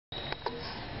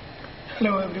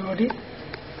Hello everybody.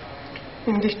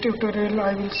 In this tutorial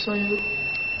I will show you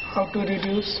how to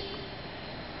reduce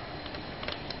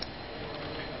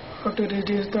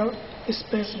the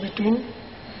space between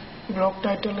block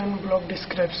title and block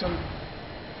description.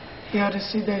 Here you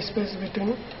see the space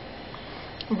between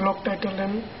block title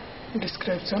and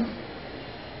description.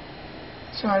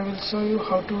 So I will show you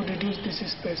how to reduce this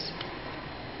space.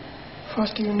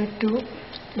 First you need to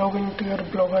log into your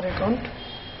Blogger account.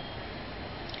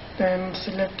 Then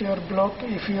select your block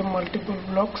if you have multiple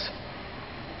blocks,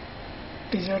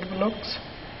 desired blocks.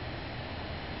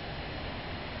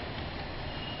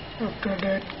 After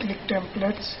that click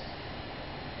templates.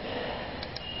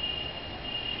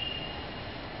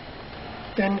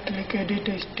 Then click edit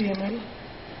HTML.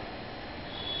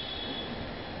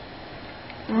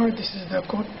 Now this is the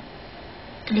code.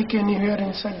 Click anywhere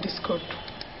inside this code.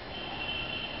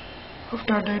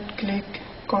 After that click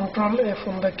Ctrl F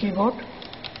on the keyboard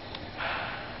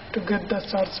to get the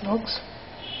search box.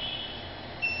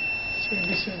 So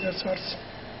this is the search.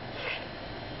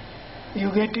 You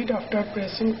get it after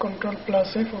pressing Ctrl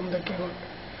plus F on the keyboard.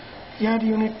 Here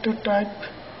you need to type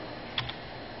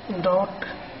dot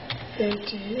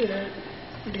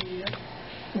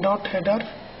header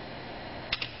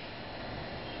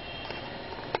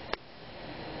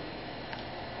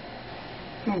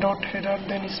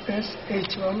then space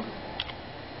h1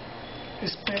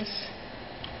 space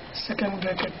second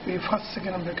bracket first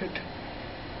second bracket.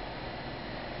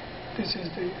 This is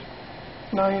the.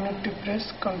 Now you need to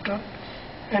press Ctrl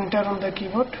enter on the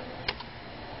keyboard.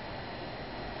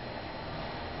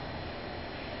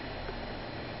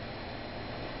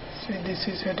 See, this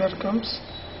is header comes.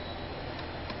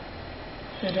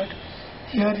 Header.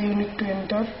 Here you need to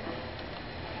enter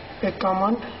a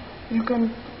command. You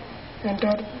can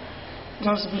enter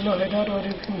just below header or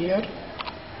even here.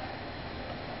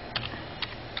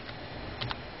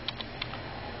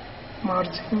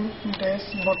 Margin dash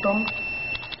bottom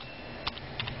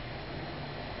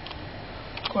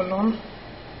colon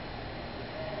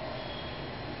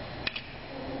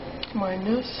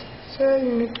minus, say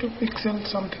you need to pixel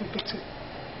something pixel.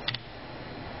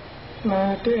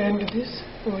 Now to end this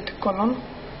with colon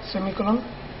semicolon.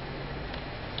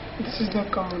 This is the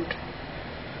command.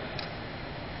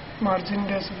 Margin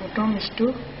dash bottom is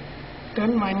to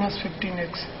then minus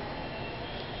 15x.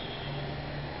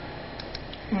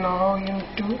 Now you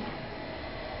need to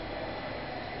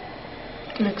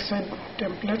click save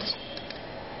templates.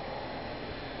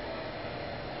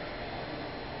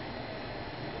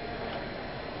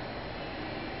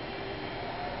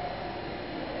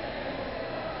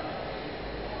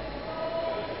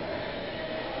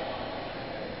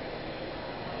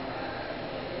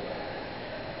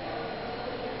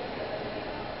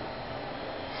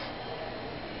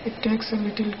 It takes a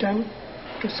little time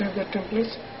to save the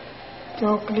templates.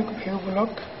 Now click view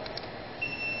block.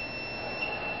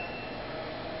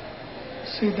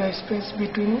 See the space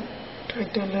between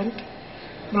title and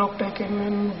block title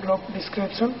and block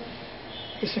description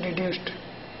is reduced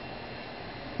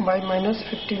by minus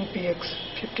 15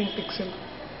 pixel.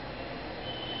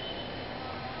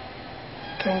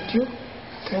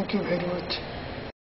 Thank you very much.